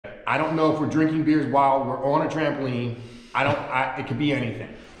I don't know if we're drinking beers while we're on a trampoline. It could be anything.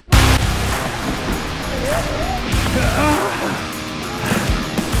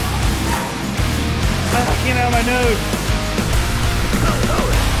 I can't out of my nose.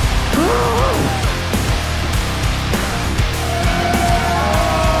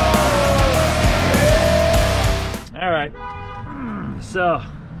 All right, so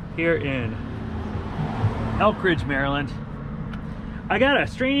here in Elk Ridge, Maryland, I got a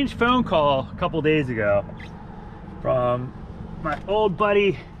strange phone call a couple days ago from my old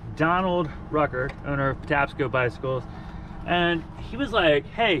buddy Donald Rucker, owner of Patapsco Bicycles, and he was like,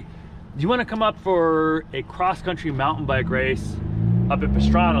 hey, do you want to come up for a cross-country mountain bike race up at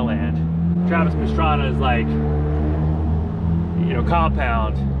Pastrana Land? Travis Pastrana is like, you know,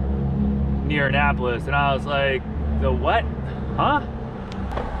 compound near Annapolis. And I was like, the what? Huh?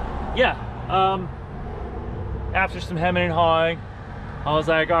 Yeah. After some hemming and hawing, I was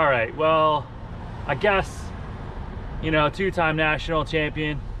like, all right, well, I guess, you know, two-time national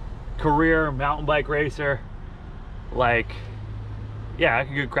champion, career mountain bike racer, like, yeah, I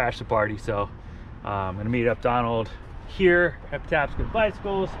could go crash the party. So I'm gonna meet up Donald here at Patapsco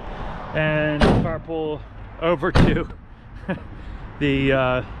Bicycles and carpool over to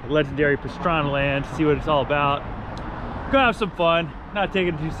the legendary Pastrana Land to see what it's all about. Gonna have some fun, not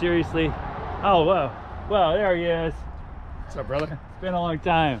taking it too seriously. Oh, whoa, well, there he is. What's up, brother? It's been a long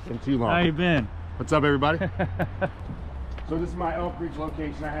time. It's been too long. How you been? What's up, everybody? So this is my Elk Ridge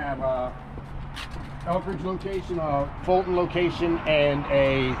location. I have Elk Ridge location, a Fulton location, and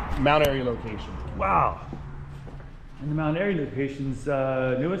a Mount Airy location. Wow. And the Mount Airy location's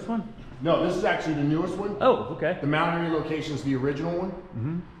newest one? No, this is actually the newest one. Oh, okay. The Mount Airy location is the original one.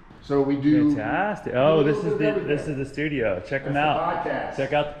 Mm-hmm. So we do. Fantastic. Oh, this is the studio. Check them out. Podcast.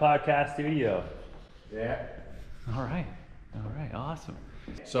 Check out the podcast studio. Yeah. All right. All right. Awesome.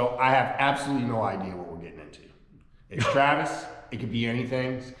 So I have absolutely no idea what we're getting into. It's Travis. It could be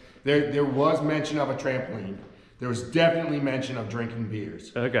anything. There was mention of a trampoline. There was definitely mention of drinking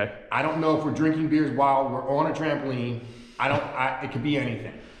beers. Okay. I don't know if we're drinking beers while we're on a trampoline. It could be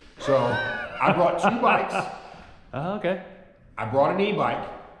anything. So I brought 2 bikes. Oh, okay. I brought an e-bike.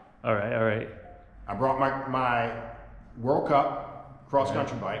 All right. All right. I brought my World Cup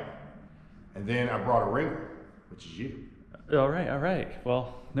cross-country bike. And then I brought a ringer, which is you. All right. All right.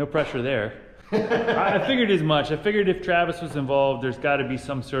 Well, no pressure there. I figured as much. I figured if Travis was involved, there's got to be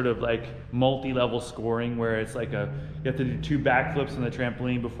some sort of like multi-level scoring where it's like you have to do 2 backflips on the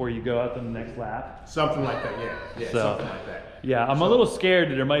trampoline before you go out on the next lap. Something like that, yeah. So, something like that. Yeah, I'm a little scared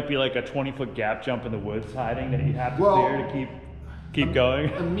that there might be like a 20-foot gap jump in the woods hiding that you have to clear to keep going.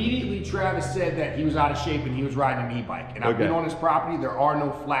 Immediately, Travis said that he was out of shape and he was riding an e-bike. And I've been on his property. There are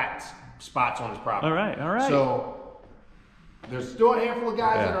no flat spots on his property. All right, all right. So there's still a handful of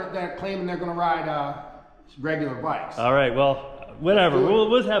guys that are claiming they're going to ride regular bikes. All right, well, whatever.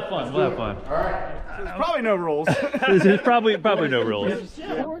 We'll have fun. We'll have fun. All right. There's probably no rules. There's probably no rules.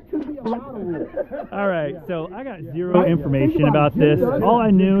 All right, so I got zero information about this. All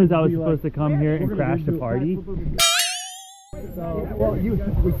I knew is I was supposed to come here and crash the party. Well,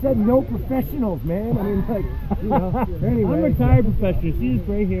 we said no professionals, man. I mean, like, you know. Anyway. I'm a retired professional. See this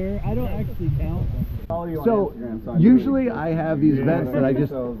gray hair? I don't actually count. So usually I have these events that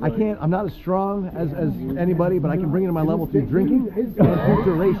I'm not as strong as anybody, but I can bring it to my level through drinking and through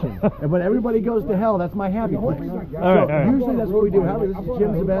duration. And when everybody goes to hell, that's my happy place. All right. Usually that's what we do. However, this is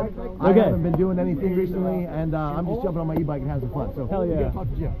Jim's event. I haven't been doing anything recently, and I'm just jumping on my e-bike and having fun. So hell yeah. Talk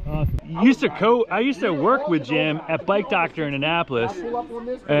to Jim. Awesome. I used to work with Jim at Bike Doctor in Annapolis,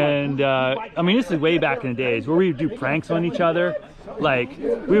 and I mean, this is way back in the days where we would do pranks on each other. Like,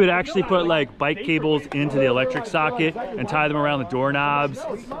 we would actually put like bike cables into the electric socket and tie them around the doorknobs.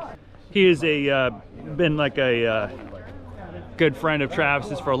 He is been like a good friend of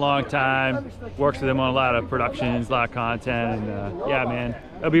Travis's for a long time. Works with him on a lot of productions, a lot of content, and yeah, man,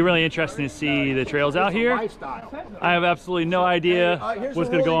 it'll be really interesting to see the trails out here. I have absolutely no idea what's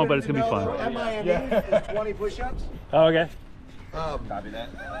gonna go on, but it's gonna be fun. MINE is 20 push-ups. Oh, okay. Copy that.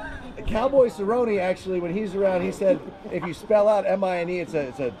 Cowboy Cerrone, actually, when he's around, he said if you spell out M-I-N-E, it's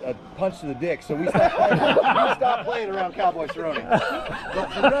a punch to the dick. So we stopped playing around Cowboy Cerrone.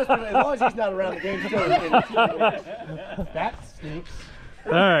 But for the rest of it, as long as he's not around, the game's still that stinks.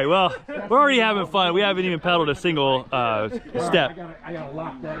 All right, well, we're already having fun. We haven't even pedaled a single step. I gotta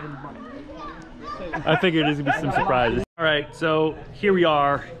lock that in. I figured there's gonna be some surprises. All right, so here we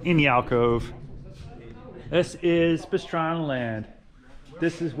are in the alcove. This is Pastrana Land.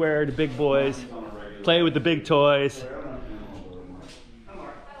 This is where the big boys play with the big toys.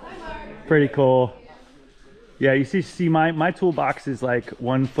 Pretty cool. Yeah, you see my toolbox is like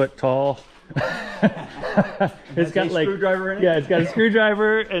 1 foot tall. It's got like screwdriver in it? Yeah, it's got a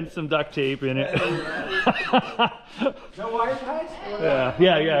screwdriver and some duct tape in it. No wire ties?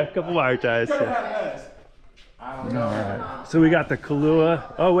 Yeah, a couple wire ties. Yeah. All right. So we got the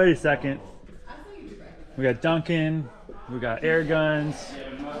Kahlua. Oh, wait a second. We got Duncan. We got air guns.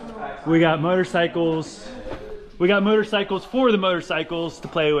 We got motorcycles. We got motorcycles for the motorcycles to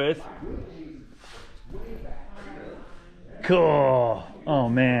play with. Cool. Oh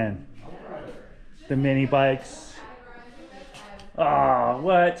man. The mini bikes. Oh,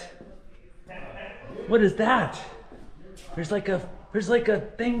 what? What is that? There's like a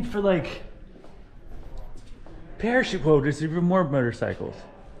thing for like parachute. Whoa, there's even more motorcycles.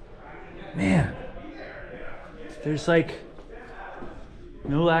 Man. There's like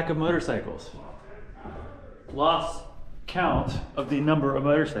no lack of motorcycles. Lost count of the number of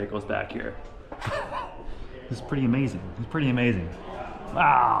motorcycles back here. This is pretty amazing. It's pretty amazing.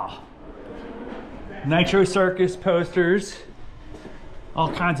 Wow. Nitro Circus posters. All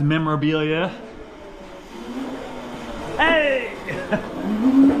kinds of memorabilia. Hey!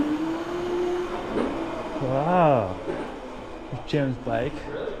 Wow. There's Jim's bike.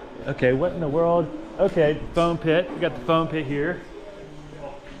 Okay, what in the world? Okay, foam pit. We got the foam pit here.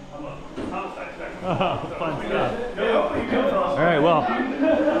 Oh, fun stuff. All right, well,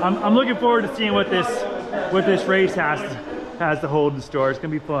 I'm looking forward to seeing what this race has to hold in store. It's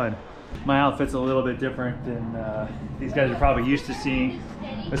gonna be fun. My outfit's a little bit different than these guys are probably used to seeing.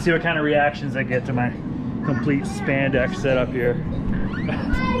 Let's see what kind of reactions I get to my complete spandex setup here.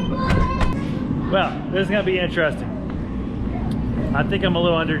 Well, this is gonna be interesting. I think I'm a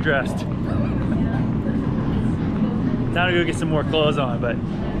little underdressed. Time to go get some more clothes on, but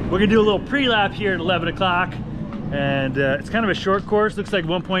we're gonna do a little pre-lap here at 11 o'clock, and it's kind of a short course. Looks like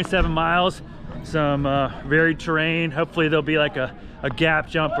 1.7 miles, some varied terrain. Hopefully there'll be like a gap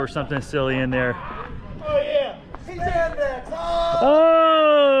jump or something silly in there. Oh yeah, he's index.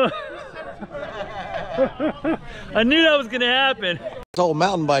 Oh! I knew that was gonna happen. It's a whole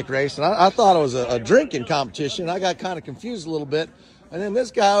mountain bike race, and I thought it was a drinking competition. I got kind of confused a little bit, and then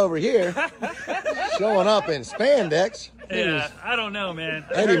this guy over here showing up in spandex. Yeah, I don't know, man.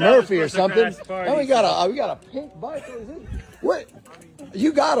 Eddie Murphy or something. And we got a pink bike. What?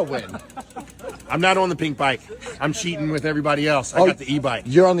 You gotta win. I'm not on the pink bike. I'm cheating with everybody else. I got the e-bike.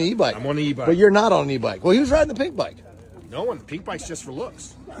 You're on the e-bike. I'm on the e-bike. But you're not on an e-bike. Well, he was riding the pink bike. No one. Pink bike's just for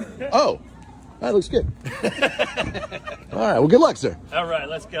looks. Oh, that looks good. All right. Well, good luck, sir. All right,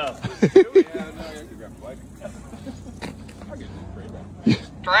 let's go.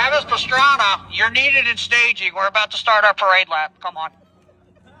 Travis Pastrana, you're needed in staging. We're about to start our parade lap. Come on.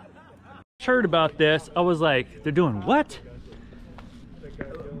 Heard about this. I was like, they're doing what?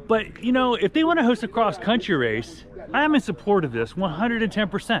 But you know, if they want to host a cross-country race, I am in support of this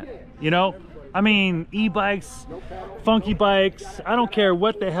 110%. You know, I mean, e-bikes, funky bikes, I don't care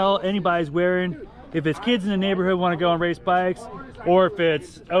what the hell anybody's wearing. If it's kids in the neighborhood want to go and race bikes, or if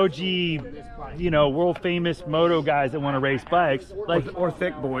it's OG, you know, world famous moto guys that want to race bikes, like, or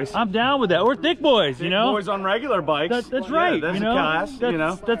thick boys. I'm down with that. Or thick boys, you know. Boys on regular bikes. That's right. That's you know, a class.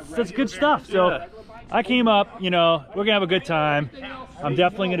 That's good stuff. So I came up. You know, we're gonna have a good time. I'm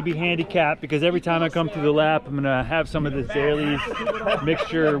definitely gonna be handicapped because every time I come through the lap, I'm gonna have some of this Bailey's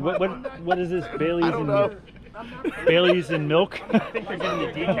mixture. What is this? Bailey's and Bailey's and milk. I think they're giving you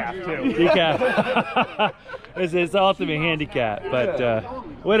decaf too. Decaf. It's ultimate handicap, but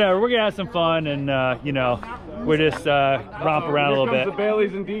whatever. We're gonna have some fun, and you know, we're just romp around a little bit. The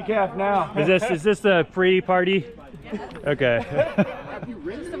Bailey's and decaf now. Is this a pre-party? Okay.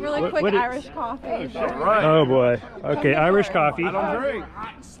 Just a really quick Irish coffee. Right. Oh boy. Okay, Irish coffee. I don't drink.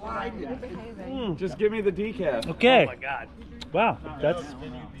 Just give me the decaf. Okay. Oh my God. Wow, that's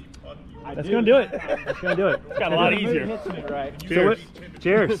gonna do it. That's gonna do it. It's got a lot easier. Cheers.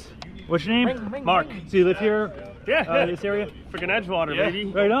 Cheers. What's your name? Mark. So you live here? Yeah. This area? Freaking Edgewater, baby.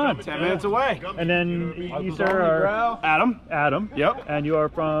 Right on. 10 minutes away. And then you sir are Adam. Adam. Yep. And you are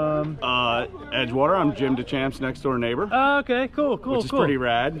from Edgewater. I'm Jim DeChamp's next door neighbor. Okay, cool. Which is pretty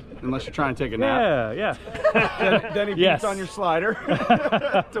rad, unless you're trying to take a nap. Yeah. Then he beats on your slider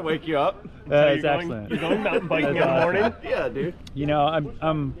to wake you up. That's excellent. You're going mountain biking in the morning? Yeah, dude. You know,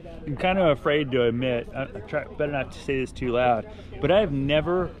 I'm kind of afraid to admit, I better not to say this too loud, but I have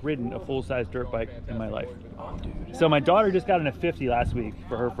never ridden a full-size dirt bike in my life. Oh, dude. So my daughter just got in a 50 last week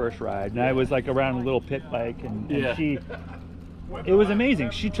for her first ride, and I was like around a little pit bike, and it was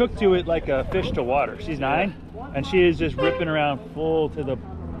amazing. She took to it like a fish to water. She's 9, and she is just ripping around full to the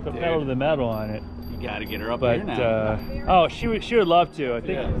pedal to the metal on it. Gotta get her up But here now. oh, she would love to. I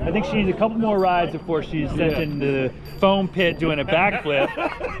think she needs a couple more rides before she's sent in the foam pit doing a backflip.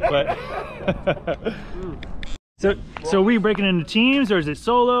 But so are we breaking into teams, or is it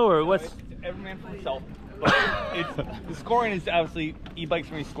solo, or what's? Every man for himself. But the scoring is obviously e-bikes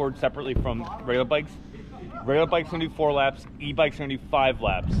are going to be scored separately from regular bikes. Regular bikes are going to do 4 laps. E-bikes are going to do 5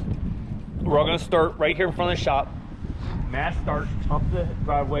 laps. We're all going to start right here in front of the shop. Mass start up the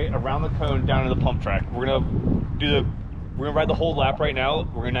driveway, around the cone, down to the pump track. We're gonna ride the whole lap right now.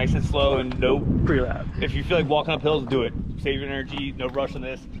 We're gonna nice and slow and no pre-lap. If you feel like walking up hills, do it. Save your energy, no rush on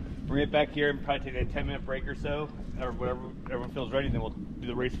this. We're gonna get back here and probably take a 10-minute break or so, or whatever everyone feels ready, then we'll do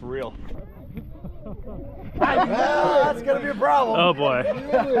the race for real. That's gonna be a problem. Oh boy.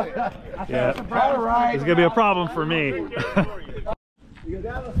 Yeah. It's gonna be a problem for me. You go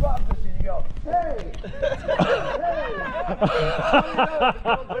down the spot position, you go, hey!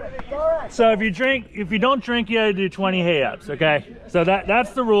 So if you don't drink, you gotta do 20 hay-ups, okay? So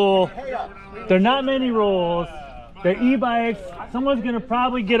that's the rule. There are not many rules. They're e-bikes. Someone's gonna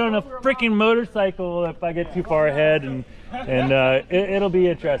probably get on a freaking motorcycle if I get too far ahead, and it'll be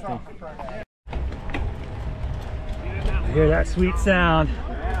interesting. I hear that sweet sound.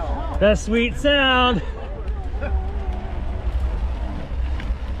 That sweet sound.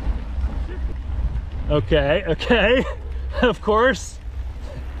 Okay, okay, of course.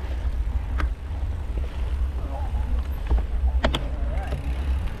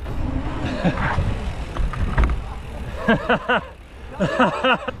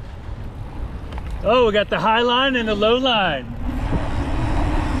 Oh, we got the high line and the low line.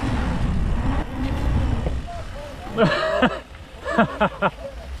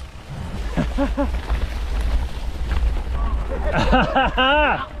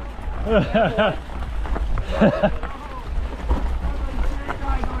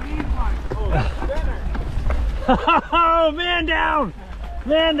 Oh, man down!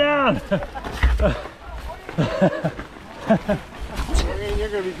 Man down! You're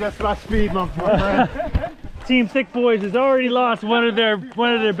gonna be just about speed bump, my friend. Team Thick Boys has already lost one of their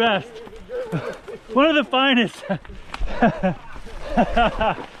best, one of the finest.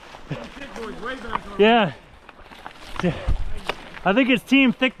 Yeah, I think it's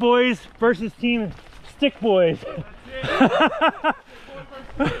Team Thick Boys versus Team Stick Boys.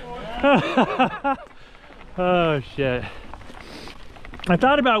 Oh shit. I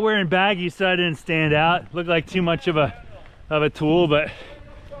thought about wearing baggies so I didn't stand out. Looked like too much of a tool, but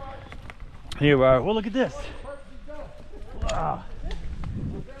here we are. Well, look at this. Wow.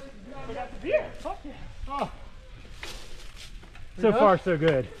 So far, so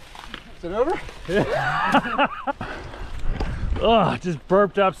good. Is it over? Oh, just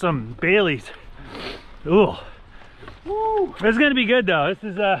burped up some Baileys. Ooh. Woo. It's gonna be good though.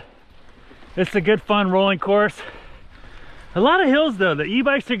 It's a good fun rolling course. A lot of hills though. The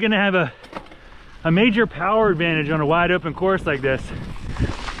e-bikes are gonna have a major power advantage on a wide open course like this.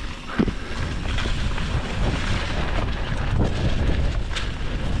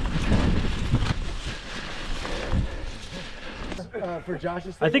 For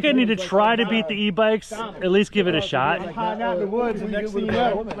Josh's I think I need to try to beat the e-bikes, at least give it a shot. Hiding out in the woods, and next thing you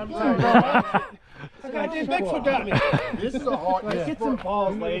know, Bigfoot got me. This is a hard. Let's get some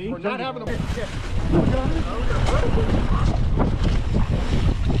balls, lady. We're not having a.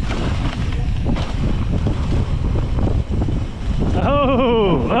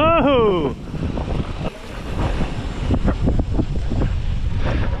 Oh, oh.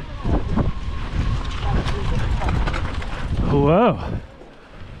 Whoa.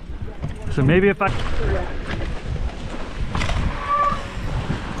 So maybe if I...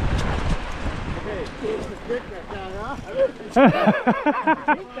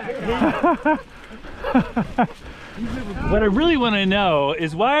 What I really want to know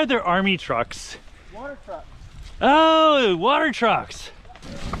is why are there army trucks? Water truck. Oh, water trucks.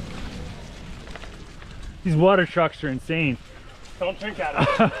 These water trucks are insane. Don't drink out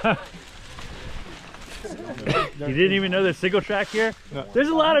of it. You didn't even know there's single track here? No. There's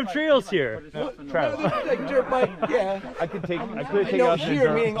a lot of trails here. Like dirt bike, yeah. I could take out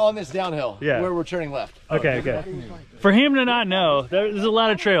here, meaning on this downhill, where we're turning left. Okay, okay. For him to not know, there's a lot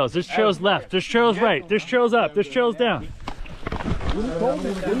of trails. There's trails left, there's trails right, there's trails up, there's trails down.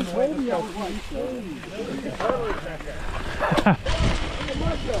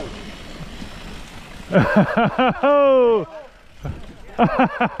 Oh!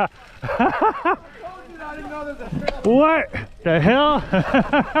 What the hell?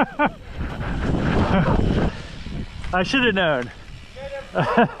 I should have known.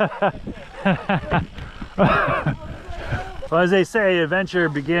 Well, as they say, adventure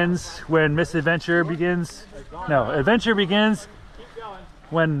begins when misadventure begins. No, adventure begins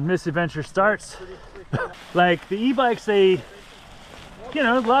when misadventure starts. Like the e-bikes, they, you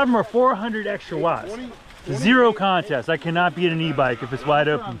know, a lot of them are 400 extra watts. Zero contest. I cannot beat an e-bike if it's wide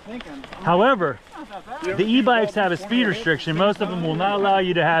open. However, the e-bikes have a speed restriction. Most of them will not allow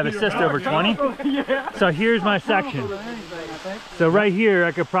you to have assist over 20. So here's my section. So right here,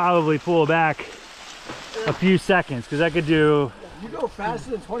 I could probably pull back a few seconds because I could do. You go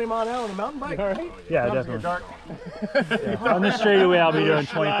faster than 20 miles an hour on a mountain bike? Right? Yeah, definitely. Yeah. On the straightaway, I'll be doing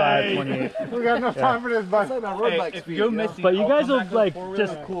 25, 28. We got enough time for this, but road bike speed, but you guys will like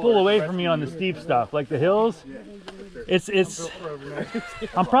just pull away from me on the steep stuff, like the hills. It's.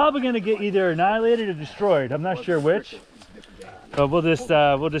 I'm probably gonna get either annihilated or destroyed. I'm not sure which, but we'll just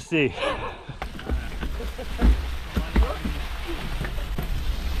see.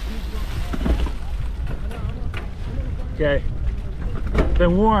 Okay.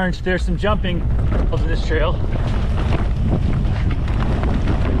 Been warned, there's some jumping over this trail.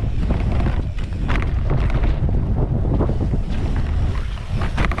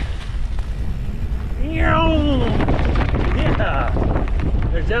 Yeah,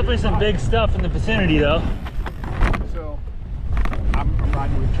 there's definitely some big stuff in the vicinity though. So I'm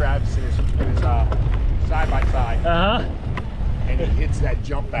riding with Travis in his side-by-side. And he hits that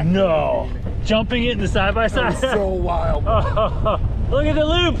jump back. No, jumping it in the side-by-side. So wild. Look at the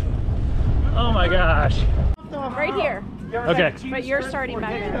loop. Oh my gosh. Right here. Okay. But you're starting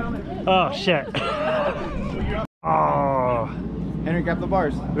back there. Oh shit. Oh. Henry, grab the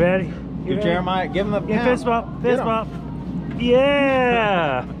bars. Ready? Give Jeremiah, give him a Yeah, fist bump, fist bump.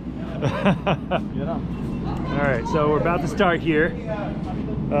 Yeah. All right, so we're about to start here.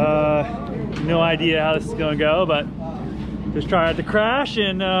 No idea how this is gonna go, but just try not to crash,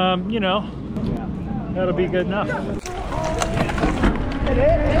 and you know, that'll be good enough.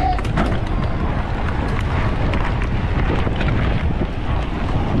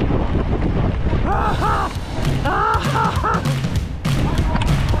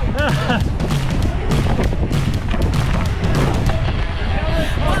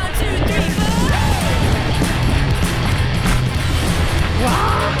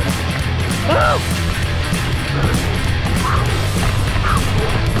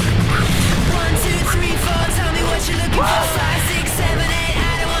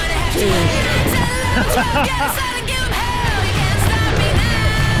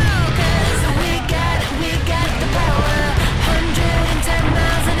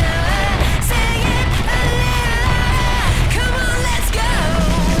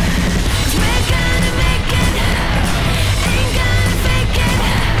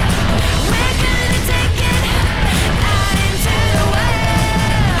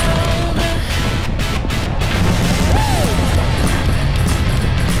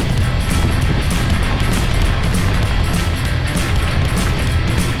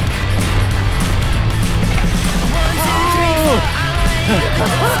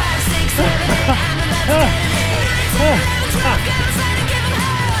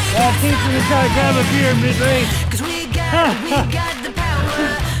 Teaching to try to grab a beer mid-race. We got the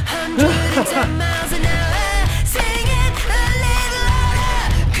power, 110 miles an hour. Sing it a little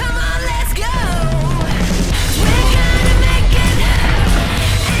louder. Come on, let's go. We're gonna make it.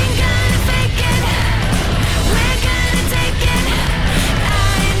 Ain't gonna fake it. We're gonna take it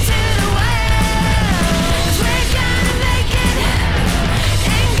out into the wild. We're gonna make it.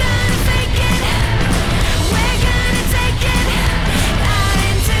 Ain't gonna fake it. We're gonna take it out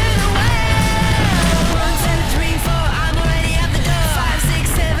into the wild. 1, 2, 3, 4, I'm already out the door. 5, 6,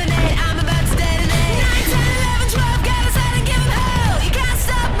 7, 8, I'm about to detonate.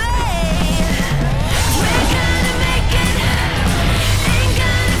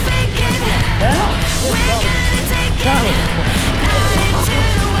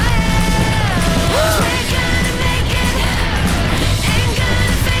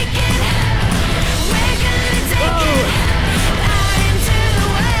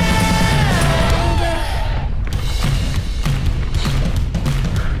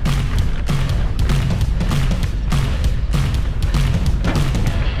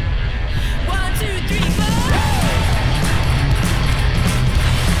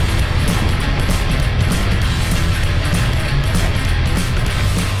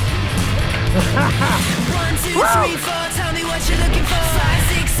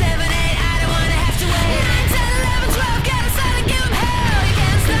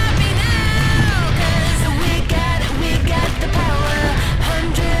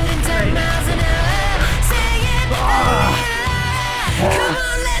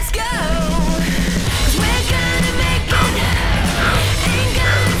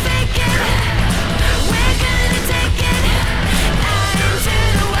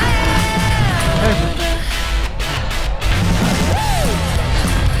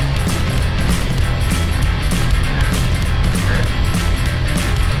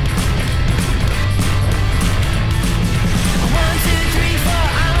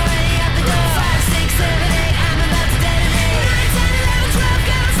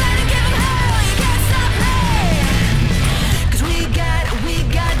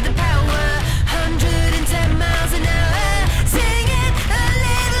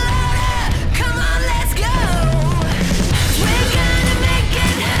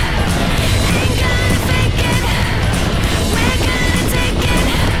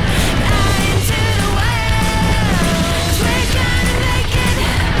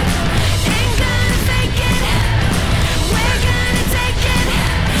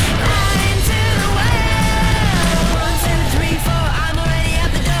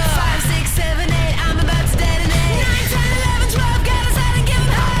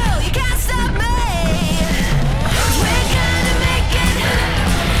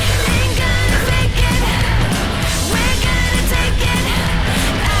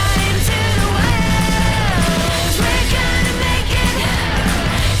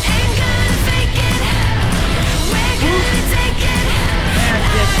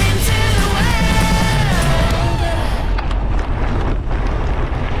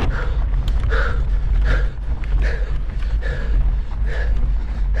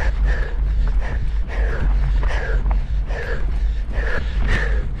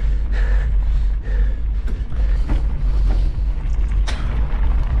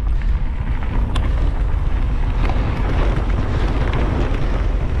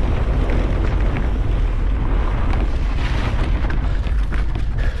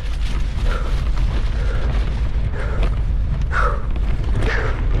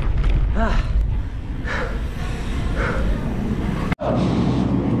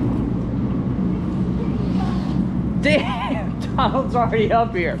 asphalt's already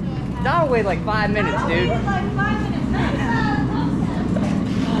up here. That'll wait like 5 minutes, dude.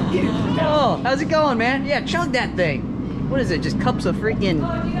 Oh, how's it going, man? Yeah, chug that thing. What is it? Just cups of freaking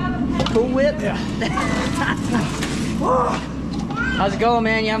Cool Whip? Yeah. How's it going,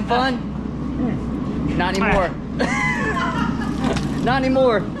 man? You having fun? Not anymore. Not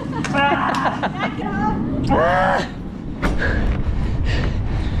anymore.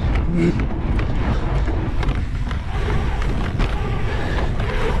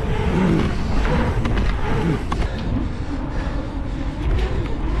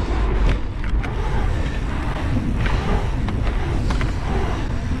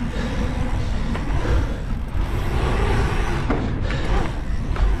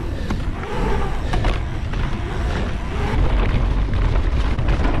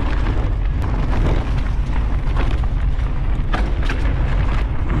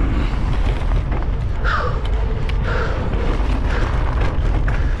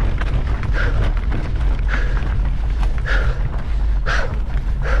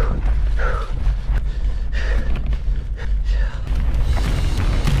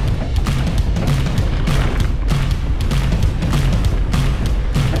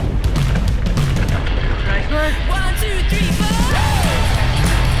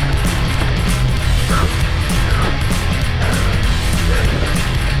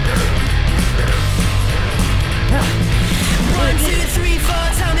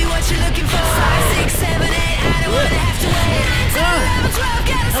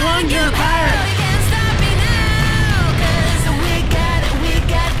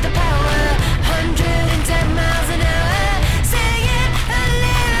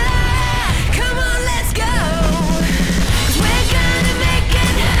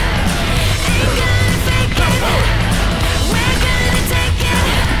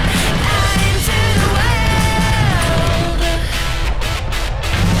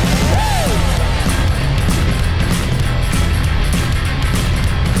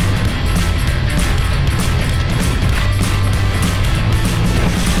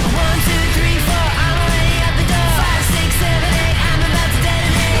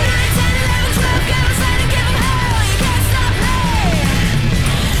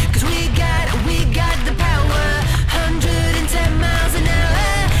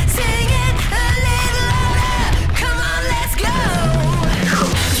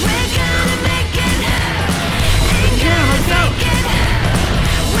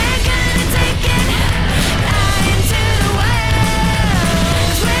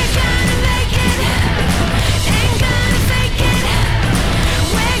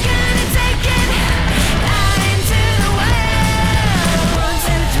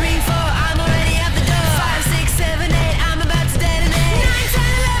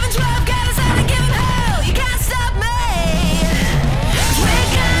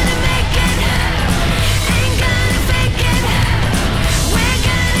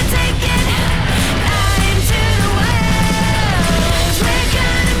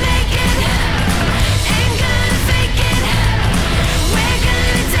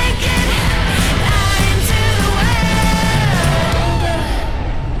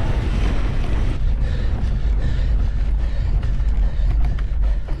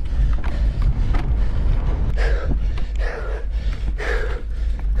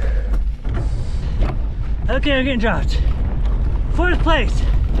 Okay, I'm getting dropped. 4th place.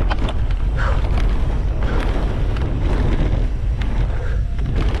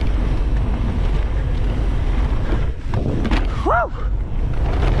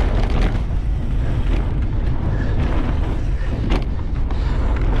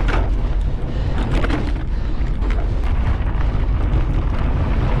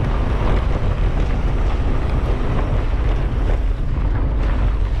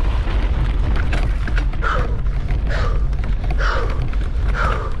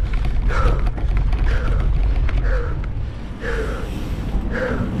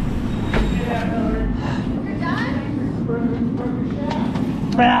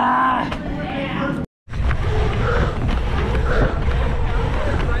 Woo!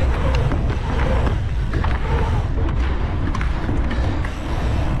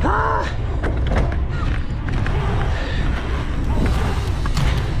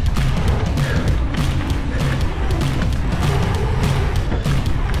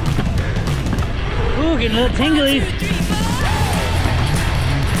 Ooh, getting a little tingly.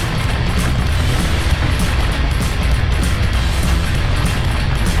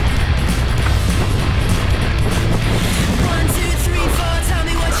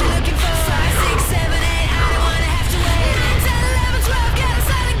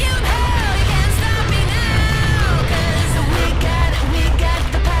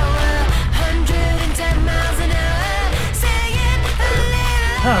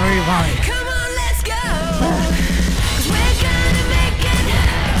 where you want me? Come on, let's go. 'Cause we're gonna make it.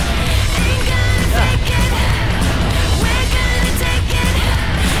 Ain't gonna fake it. We're gonna take it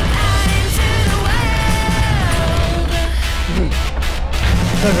out into the world.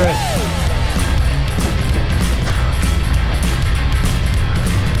 So good.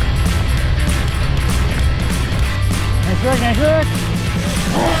 Nice work, nice work.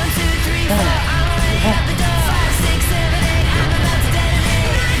 1, 2, 3, 4, I'm already at the door. 5, 6, 7, 8, I'm about to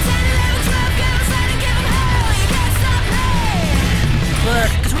detonate. 9, 10, 11, 12, go outside and give 'em hell. You can't stop me.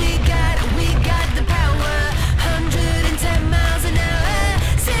 'Cause we got the power. 110 miles an hour.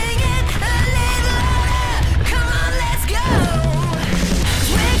 Sing it a little louder. Come on, let's go. 'Cause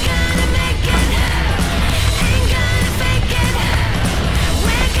we're gonna make it. Ain't gonna fake it.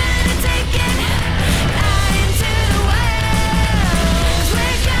 We're gonna take it out into the world. 'Cause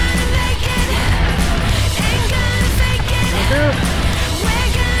we're gonna make it. Ain't gonna fake it.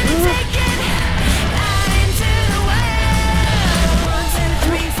 We're gonna take it out into the world. 1, 2,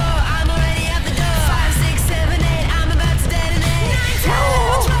 3, 4, I'm already at the door. 5, 6, 7, 8, I'm about to detonate. 9, 10,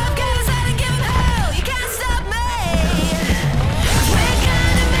 11, 12, go outside and give 'em hell. You can't stop me. 'Cause we're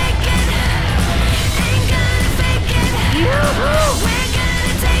gonna make it. Ain't gonna fake it. We're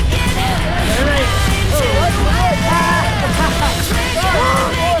gonna take it out into the world. 'Cause we're gonna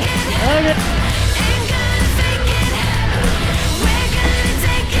make it. Ain't gonna fake it. We're gonna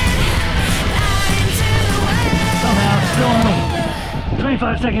take it out into the world. Somehow, still only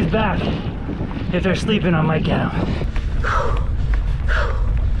 25 seconds back. If they're sleeping, I might get them.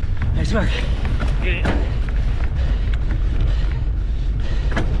 Nice work. Get it.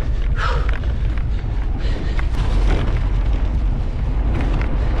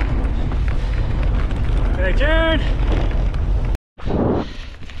 Right turn.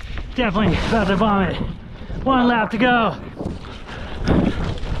 Definitely about to vomit. 1 lap to go.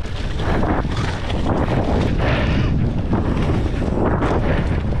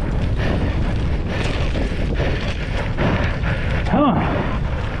 Come on.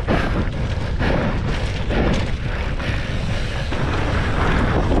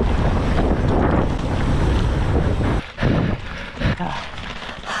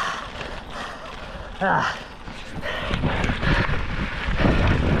 Ah.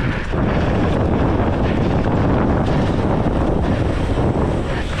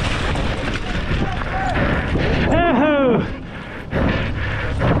 Oh.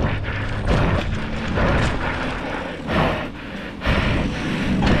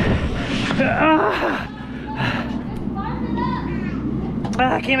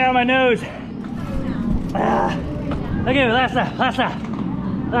 Ah, it came out of my nose. Ah. Okay, last lap, last lap,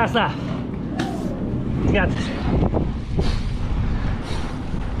 last lap. You got this.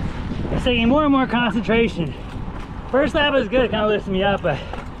 It's taking more and more concentration. First lap was good, kind of lifted me up, but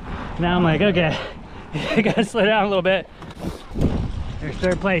now I'm like, okay, I gotta slow down a little bit. There's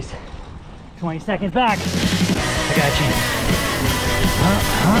 3rd place. 20 seconds back. I got you.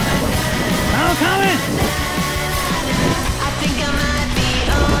 I'm coming! I think I might be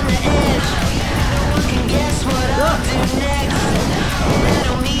on the edge. No one can guess what I'll do next. I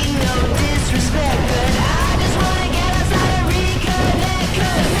don't mean no disrespect, but I just wanna get outside and reconnect.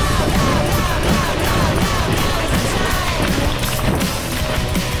 'Cause now is the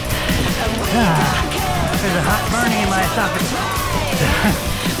time. There's a hot burning in my esophagus.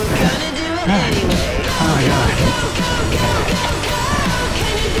 We're gonna do it anyway. Oh my god.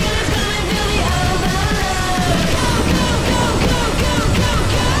 Can you feel it's gonna feel the overload?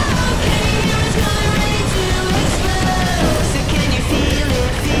 Can you hear it's gonna ready to explode? So can you feel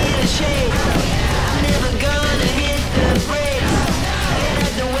it, feel the shake? I'm never gonna hit the brakes. Get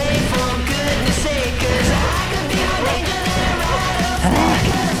out the way for goodness sake, 'cause I could be more danger than a rattlesnake.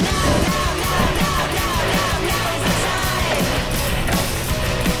 'Cause now is the time.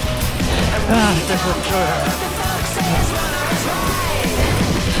 That's what's short.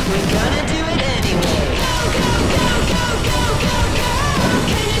 We're gonna do it anyway. Go, go, go, go, go, go, go.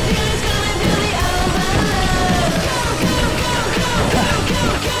 Can you feel it's gonna feel the overload? Go, go, go, go, go, go,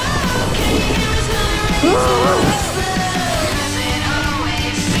 go. Can you hear it's gonna raise to explode? As it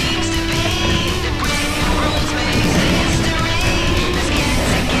always seems to be, the breaking rules makes history. Let's get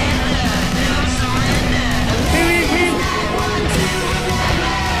together, no surrender. 1, 2,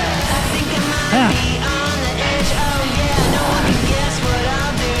 remember. I think I might be on the edge. Oh yeah, no one can guess what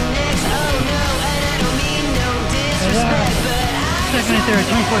I'll do next. Oh no, and I don't mean no disrespect, but I just Second and third,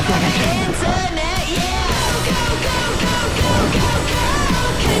 24 seconds. internet, yeah. Go, go, go, go, go, go.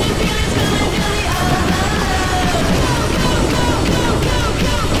 Can you feel it's gonna feel the overload? Go, go, go, go, go,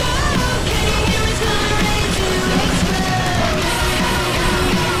 go, go. Can you hear it's gonna ready to explode? Go, go,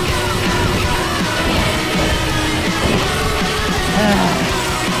 go,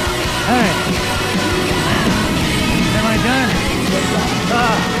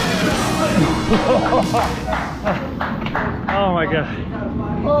 Oh my god.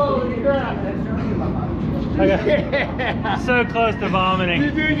 Holy crap. I got so close to vomiting.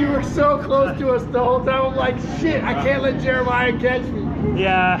 Dude, you were so close to us the whole time. I'm like, shit, I can't let Jeremiah catch me.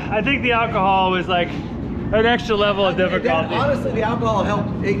 Yeah, I think the alcohol was like an extra level of difficulty. Honestly, the alcohol helped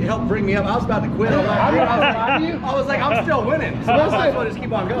bring me up. I was about to quit. I was like, I'm still winning. So I just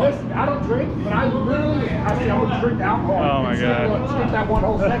keep on going. Listen, I don't drink, but I literally, I said, I'm gonna drink alcohol. Oh my god. Skip that one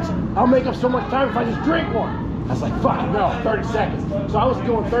whole section. I'll make up so much time if I just drink one. I was like, fuck, no, 30 seconds. So I was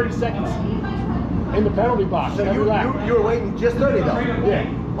doing 30 seconds in the penalty box. So you were waiting just 30 though? Yeah.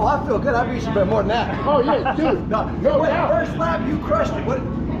 Oh, I feel good. I beat you by more than that. Oh yeah, dude. no doubt. First lap, you crushed it. What?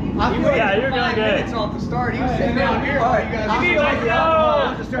 Yeah, you're going good. Minutes off the start. He was sitting down here. Go, go,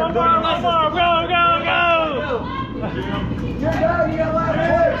 You're done. You got a lap.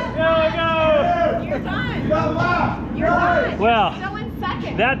 You're done. You're done. Well, Still in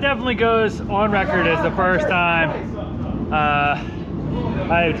second. that definitely goes on record as the first time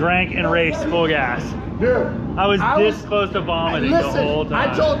I drank and raced full gas. Dude. I was this close to vomiting the whole time.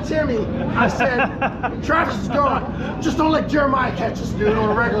 I told Timmy, I said, Travis is gone. Just don't let Jeremiah catch us, dude, on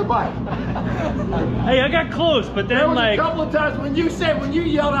a regular bike. Hey, I got close, but then There was like a couple of times when you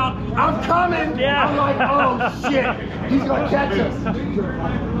yelled out, I'm coming. Yeah. I'm like, oh shit, he's gonna catch us.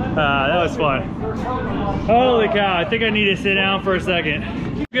 that was fun. Holy cow, I think I need to sit down for a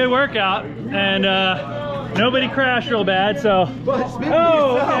second. Good workout, and nobody crashed real bad, so.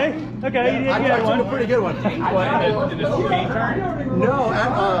 Oh, okay. Okay, you did I get took a one. pretty good one. No,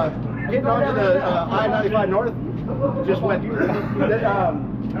 getting onto the I-95 North, just went.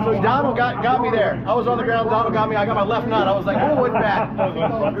 So Donald got me there. I was on the ground. Donald got me. I got my left nut. I was like, oh, it's bad.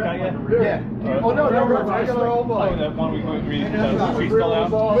 Yeah. Oh no, no, I got a roll ball. That one we tree fell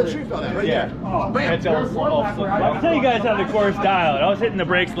down. The tree fell down right there. That's all I can tell you guys have the course dialed. I was hitting the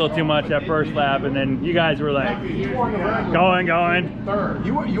brakes a little too much that first lap, and then you guys were like going.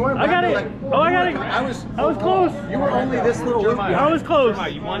 You weren't. I got it. Like, Oh, I got it. I was close. You were only this little loop. I was close.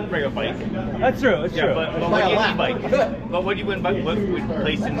 You won regular bike. That's true. That's true. But By a what lap. e-bike? But what do you win? What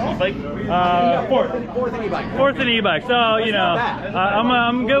place in e-bike? Fourth in e-bike. Fourth in e-bike. So you know,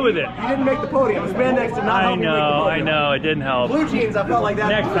 I'm good with it. You didn't make the podium. Spandex did not help you make the podium. I know. It didn't help. Blue jeans, I felt like that.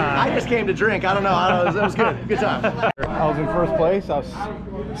 Next time. I just came to drink. I don't know. It was good. Good time. I was in first place. I was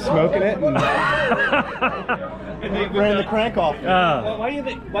smoking it and ran the crank off. Why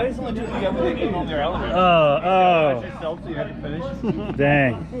does someone just get with it on their elevator? Oh.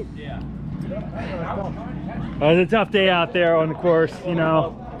 Dang. It was a tough day out there on the course, you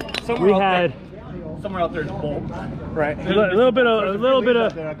know. Somewhere out there is bolt. Right. A little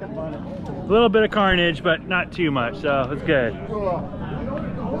bit of carnage, but not too much, so it's good. All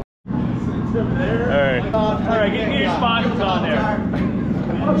right, get your sponsors on there.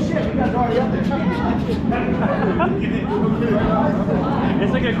 Oh shit, you guys are already up there.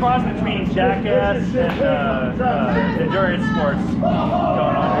 It's like a cross between Jackass and endurance sports going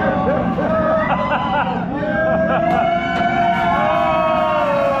on here.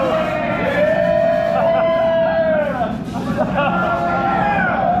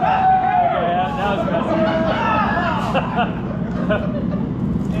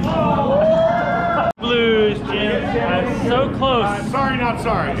 Blues, Jim. I'm so close. Sorry, not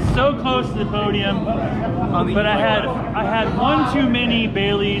sorry. So close to the podium, but I had one too many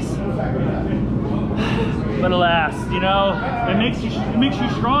Baileys. But alas, you know, it makes you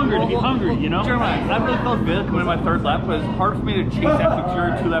stronger to be hungry, you know. Jeremiah, I really felt good coming in my third lap, but it's hard for me to chase after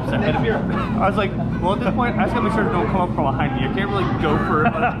you're 2 laps ahead of you. I was like, well, at this point, I just gotta make sure don't come up from behind me. I can't really go for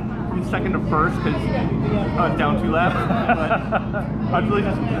from second to first because I was down 2 laps. But I was really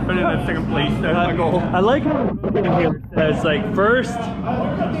just put in that second place. That's my goal. I like how it's like first.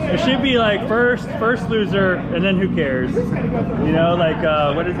 It should be like first loser, and then who cares? You know, like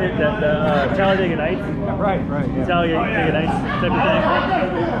what is it? That Talladega Nights. Right. Yeah. Talladega Nights type of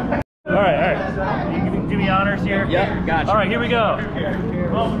thing. All right. You can do me honors here. Yep, gotcha. All right, here we go.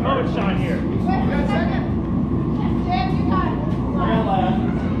 Oh, shot here.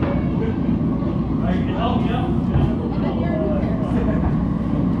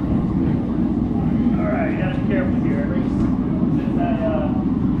 Alright, you gotta be careful here.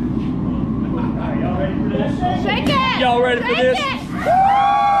 Y'all ready for this? Shake it! Y'all ready for this?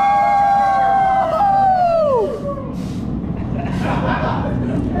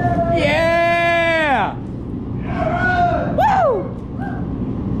 Yeah! Woo!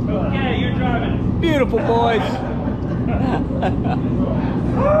 Okay, you're driving. Beautiful, boys.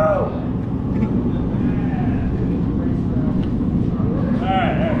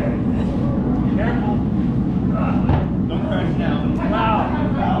 Alright. Careful. Don't crash down. Wow.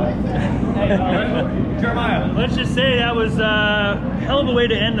 Hey, Jeremiah. Let's just say that was a hell of a way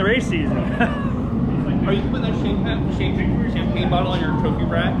to end the race season. Are you putting that champagne bottle on your trophy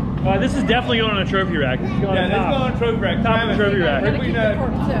rack? This is definitely going on a trophy rack. This is going Yeah, this is going on a trophy rack. Top of the trophy rack. We're gonna keep the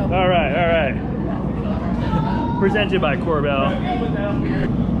cork too. All right, all right. Presented by Corbell.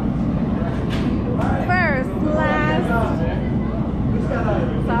 First, last.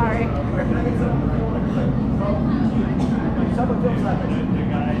 Sorry.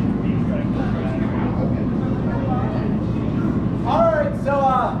 All right, so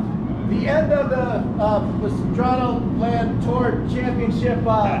the end of the Pastrana Land Tour Championship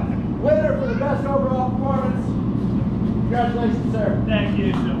winner for the best overall performance. Congratulations, sir. Thank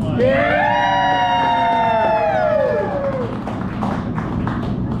you so much.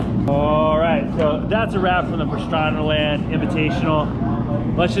 All right, so that's a wrap from the Pastrana Land Invitational.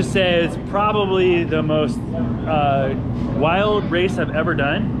 Let's just say it's probably the most wild race I've ever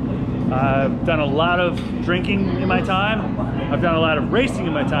done. I've done a lot of drinking in my time. I've done a lot of racing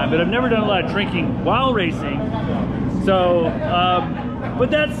in my time, but I've never done a lot of drinking while racing. So, but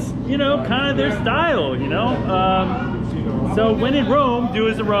that's, you know, kind of their style, you know? So when in Rome, do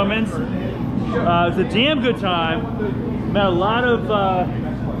as the Romans. It was a damn good time. Met a lot of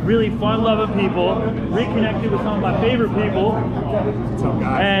really fun-loving people. Reconnected with some of my favorite people.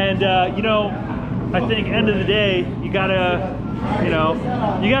 And, you know, I think end of the day, you gotta, you know,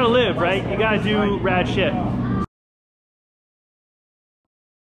 you gotta live, right? You gotta do rad shit.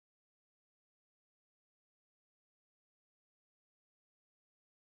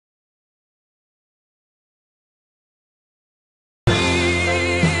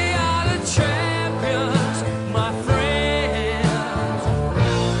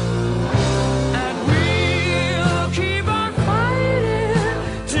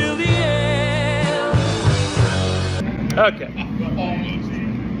 Okay.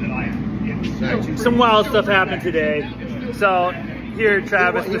 Some wild stuff happened today. So here,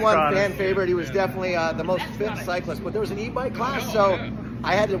 Travis He won Pastrana. fan favorite. He was definitely the most fit cyclist. But there was an e-bike class, so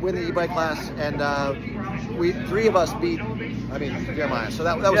I had to win the e-bike class, and three of us beat. I mean, Jeremiah. So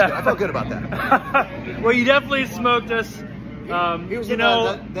that was good. I felt good about that. Well, you definitely smoked us. He was you in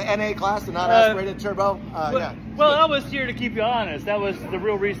know, the NA class, the non-aspirated turbo. Yeah. Well, I was here to keep you honest. That was the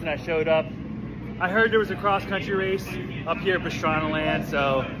real reason I showed up. I heard there was a cross-country race up here at Pastrana Land,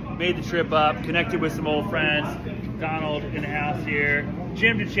 so made the trip up, connected with some old friends. Donald in the house here.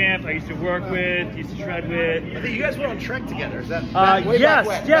 Jim DeChamp, I used to work with, used to shred with. I think you guys were on Trek together. Is that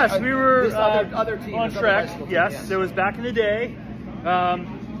yes, we were other team, on Trek. Yes, it was back in the day.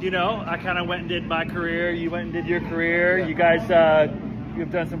 You know, I kind of went and did my career. You went and did your career. Yeah. You guys,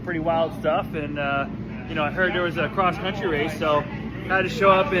 you've done some pretty wild stuff, and you know, I heard there was a cross-country race, so had to show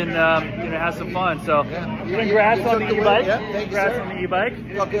up and you know, have some fun. So congrats on the e-bike. Congrats on the e-bike.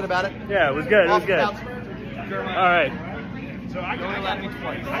 Felt good about it. Yeah, it was good. It was good. All right. So I can only let me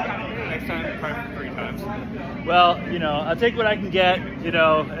twice. Next time, try for 3 times. Well, you know, I'll take what I can get, you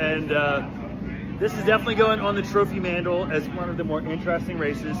know, and this is definitely going on the trophy mantle as one of the more interesting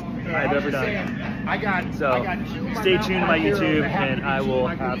races I've ever done. So stay tuned to my YouTube, and I will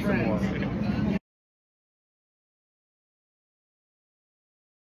have some more.